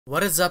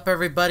What is up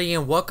everybody,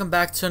 and welcome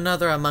back to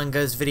another Among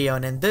Us video.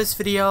 And in this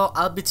video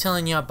I'll be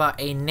telling you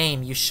about a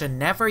name you should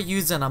never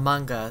use in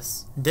Among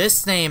Us.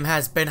 This name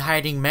has been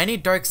hiding many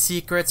dark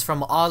secrets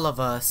from all of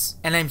us,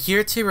 and I'm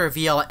here to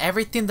reveal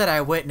everything that I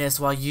witnessed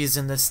while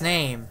using this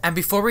name. And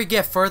before we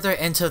get further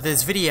into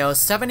this video,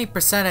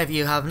 70% of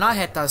you have not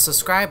hit that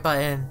subscribe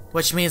button,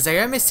 which means that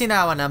you're missing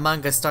out on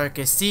Among Us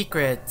darkest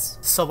secrets.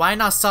 So why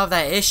not solve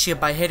that issue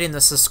by hitting the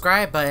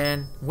subscribe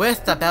button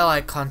with the bell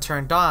icon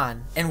turned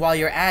on. And while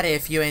you're at it,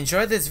 if you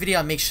enjoyed this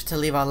video, make sure to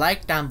leave a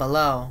like down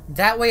below.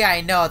 That way I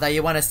know that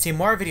you want to see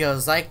more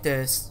videos like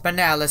this. But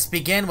now let's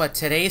begin with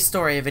today's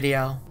story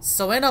video.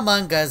 So in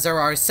Among Us, there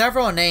are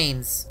several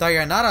names that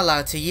you're not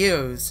allowed to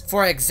use.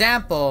 For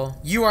example,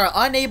 you are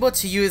unable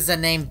to use the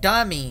name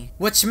Dummy,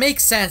 which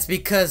makes sense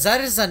because that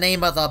is the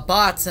name of the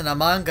bots in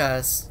Among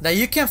Us that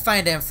you can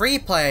find in free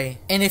play.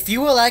 And if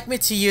you would like me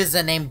to use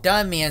the name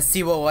Dummy and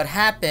see what would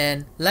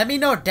happen, let me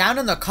know down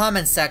in the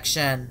comment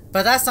section.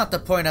 But that's not the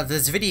point of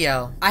this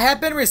video. I have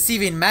been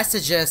receiving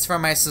messages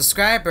from my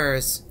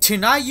subscribers to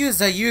not use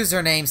the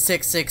username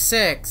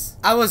 666.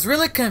 I was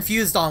really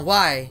confused on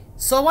why,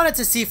 so I wanted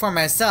to see for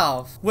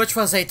myself, which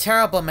was a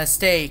terrible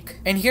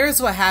mistake. And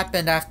here's what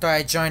happened after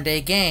I joined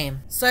a game.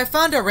 So I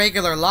found a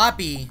regular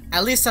lobby,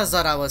 at least that's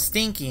what I was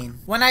thinking.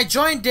 When I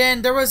joined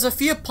in, there was a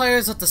few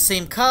players with the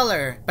same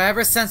color, but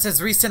ever since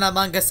this recent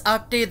Among Us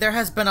update, there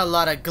has been a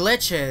lot of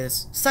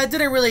glitches, so I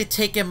didn't really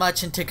take it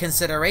much into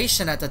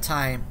consideration at the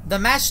time. The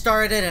match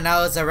started and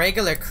I was a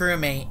regular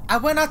crewmate. I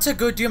went out to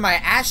go do my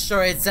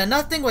asteroids and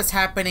nothing was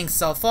happening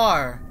so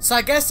far, so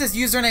I guess this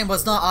username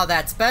was not all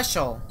that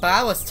special, but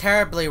I was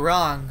terribly wrong.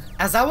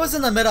 As I was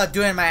in the middle of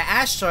doing my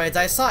asteroids,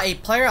 I saw a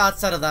player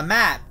outside of the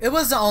map. It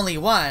was the only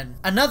one.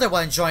 Another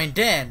one joined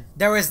in.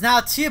 There was now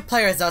 2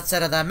 players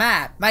outside of the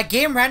map. My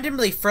game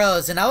randomly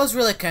froze and I was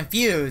really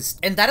confused.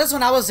 And that is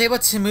when I was able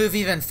to move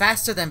even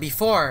faster than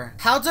before.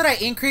 How did I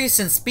increase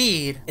in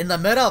speed in the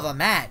middle of a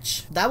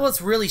match? That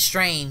was really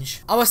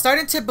strange. I was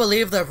starting to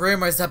believe the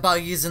rumors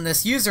about using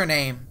this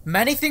username.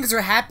 Many things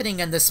were happening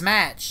in this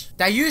match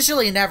that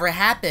usually never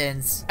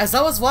happens. As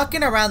I was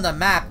walking around the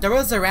map, there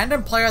was a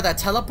random player that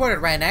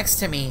teleported right next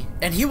to me,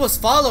 and he was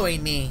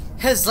following me.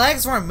 His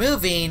legs weren't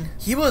moving,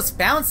 he was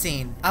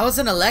bouncing. I was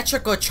in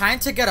electrical trying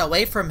to get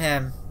away from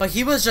him, but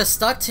he was just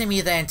stuck to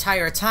me the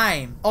entire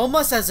time,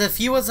 almost as if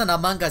he was an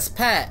Among Us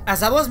pet.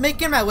 As I was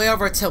making my way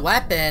over to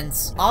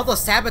weapons, all the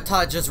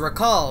sabotages were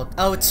called.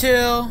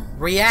 O2,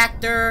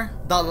 reactor,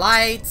 the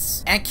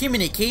lights, and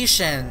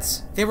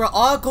communications. They were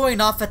all going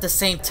off at the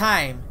same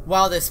time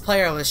while this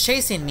player was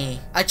chasing me.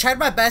 I tried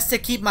my best to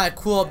keep my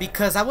cool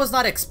because I was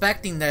not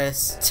expecting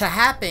this to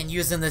happen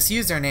using this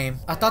username.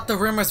 I thought the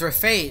rumors were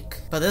fake,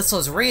 but this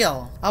was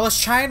real. I was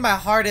trying my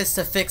hardest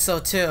to fix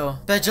O2,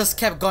 but it just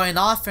kept going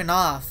off and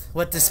off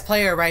with this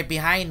player right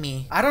behind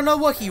me. I don't know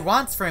what he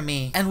wants from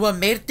me, and what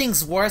made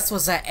things worse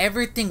was that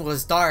everything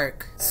was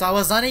dark, so I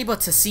was unable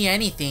to see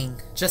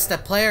anything, just the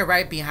player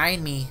right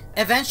behind me.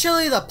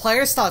 Eventually the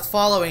player stopped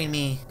following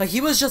me, but he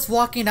was just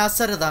walking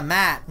outside of the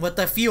map with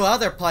a few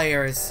other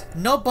players.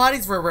 No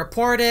bodies were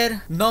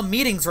reported, no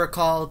meetings were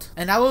called,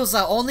 and I was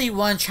the only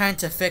one trying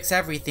to fix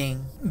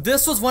everything.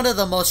 This was one of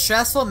the most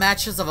stressful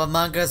matches of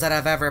Among Us that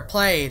I've ever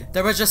played.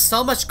 There was just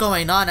so much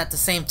going on at the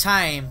same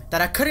time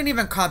that I couldn't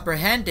even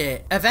comprehend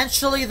it.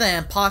 Eventually the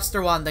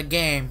imposter won the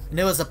game, and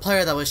it was the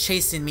player that was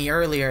chasing me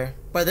earlier.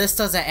 But this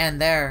doesn't end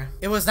there.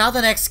 It was now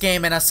the next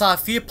game and I saw a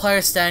few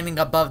players standing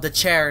above the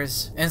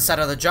chairs inside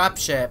of the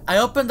dropship. I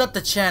opened up the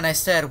chair and I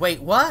said,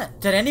 wait,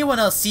 what? Did anyone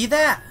else see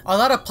that? A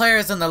lot of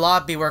players in the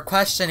lobby were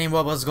questioning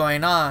what was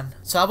going on,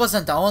 so I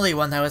wasn't the only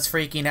one that was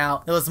freaking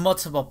out. There was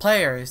multiple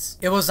players.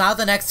 It was now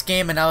the next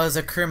game and I was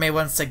a crewmate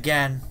once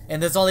again. And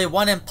there's only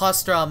one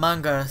imposter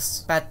among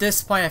us. But at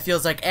this point it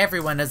feels like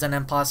everyone is an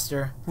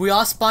imposter. We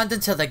all spawned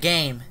into the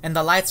game and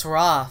the lights were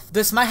off.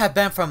 This might have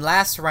been from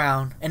last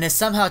round and it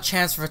somehow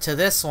transferred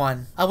to this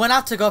one. I went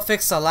out to go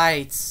fix the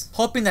lights,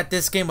 hoping that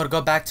this game would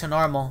go back to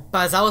normal.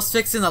 But as I was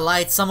fixing the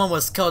lights, someone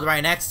was killed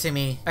right next to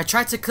me. I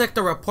tried to click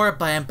the report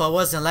button but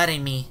wasn't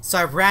letting me, so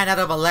I ran out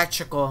of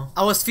electrical.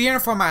 I was fearing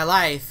for my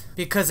life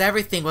because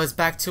everything was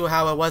back to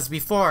how it was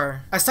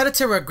before. I started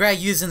to regret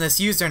using this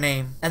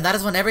username, and that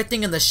is when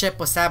everything in the ship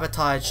was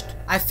sabotaged.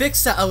 I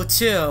fixed the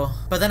O2,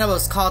 but then it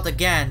was called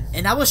again,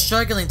 and I was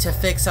struggling to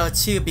fix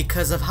O2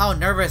 because of how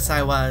nervous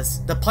I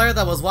was. The player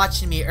that was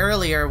watching me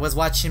earlier was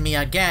watching me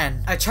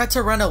again. I tried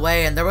to run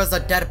away and there was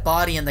a dead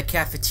body in the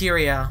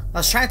cafeteria. I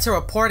was trying to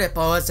report it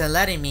but it wasn't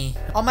letting me.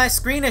 On my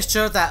screen it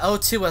showed that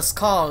O2 was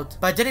called,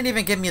 but it didn't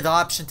even give me the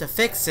option to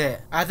fix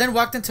it. I then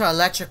walked into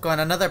electrical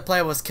and another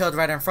player was killed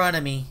right in front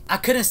of me. I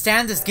couldn't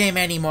stand this game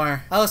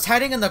anymore. I was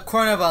hiding in the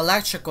corner of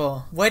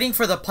electrical, waiting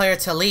for the player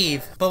to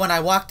leave, but when I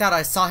walked out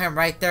I saw him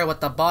right there with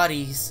the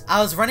bodies.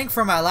 I was running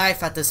for my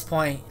life at this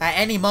point. At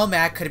any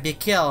moment I could be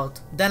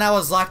killed. Then I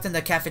was locked in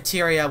the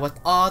cafeteria with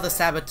all the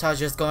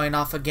sabotages going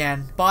off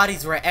again.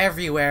 Bodies were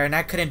everywhere and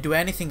I couldn't do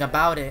anything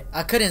about it.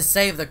 I couldn't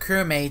save the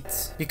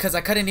crewmates because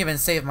I couldn't even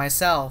save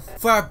myself.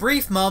 For a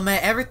brief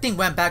moment, everything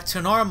went back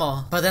to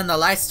normal, but then the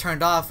lights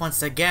turned off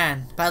once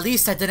again. But at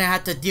least I didn't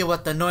have to deal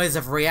with the noise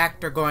of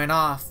reactor going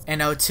off in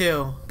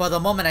O2. But the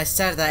moment I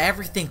said that,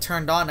 everything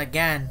turned on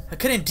again. I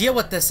couldn't deal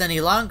with this any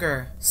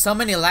longer. So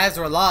many lives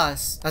were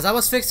lost. As I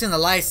was fixing the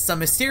lights, some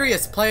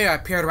mysterious player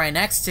appeared right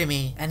next to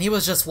me, and he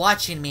was just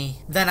watching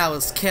me. Then I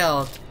was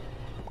killed.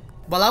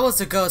 While I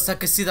was a ghost, I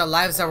could see the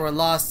lives that were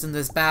lost in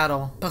this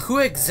battle. But who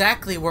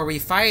exactly were we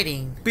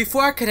fighting?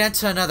 Before I could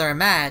enter another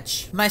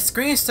match, my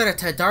screen started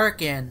to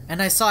darken,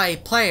 and I saw a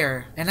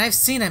player, and I've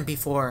seen him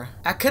before.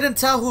 I couldn't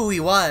tell who he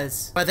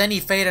was, but then he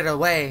faded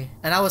away,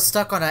 and I was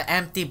stuck on an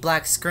empty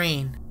black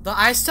screen. The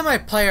eyes to my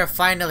player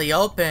finally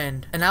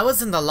opened, and I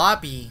was in the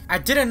lobby. I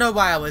didn't know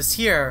why I was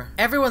here.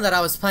 Everyone that I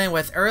was playing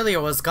with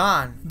earlier was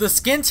gone. The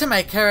skin to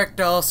my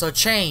character also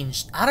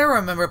changed. I don't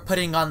remember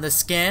putting on the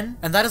skin,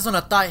 and that is when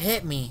a thought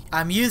hit me.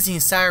 I'm using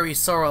Sayuri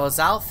Soro's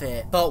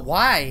outfit. But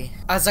why?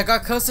 As I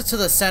got closer to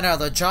the center of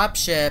the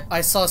dropship,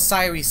 I saw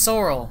Sayuri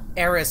Soro,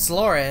 Eris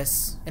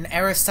Loris, and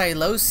Eris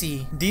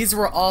Silosi. These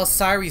were all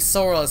Sayuri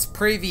Soro's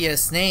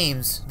previous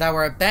names that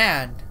were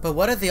banned. But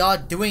what are they all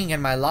doing in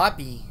my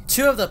lobby?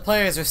 Two of the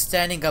players were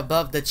standing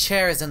above the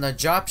chairs in the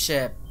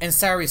dropship, and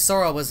Sayuri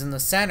Soro was in the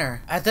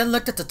center. I then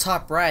looked at the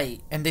top right,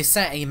 and they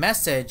sent a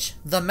message.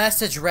 The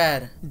message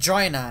read,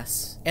 "Join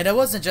us." And it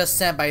wasn't just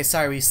sent by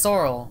Sayuri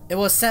Soro, it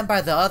was sent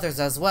by the others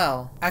as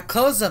well. I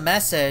closed the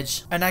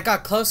message, and I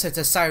got closer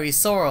to Sayuri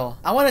Soro.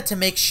 I wanted to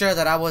make sure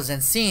that I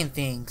wasn't seeing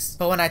things,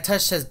 but when I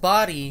touched his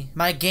body,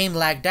 my game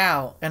lagged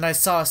out, and I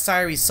saw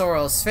Sayuri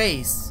Soro's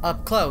face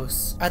up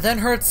close. I then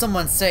heard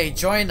someone say,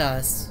 "Join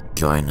us."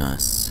 Join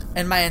us.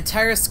 And my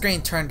entire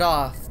screen turned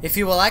off. If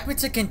you would like me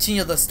to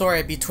continue the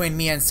story between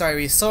me and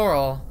Sayuri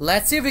Soro,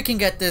 let's see if we can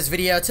get this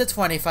video to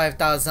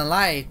 25,000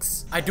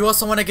 likes. I do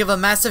also want to give a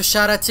massive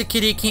shout out to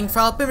Kitty King for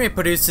helping me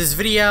produce this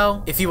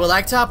video. If you would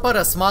like to help out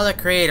a smaller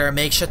creator,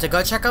 make sure to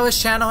go check out his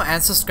channel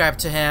and subscribe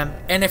to him.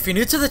 And if you're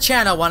new to the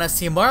channel, want to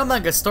see more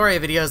Among Us story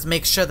videos,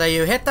 make sure that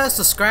you hit that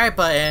subscribe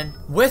button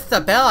with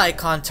the bell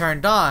icon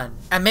turned on.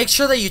 And make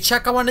sure that you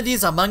check out one of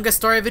these Among Us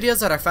story videos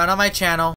that are found on my channel.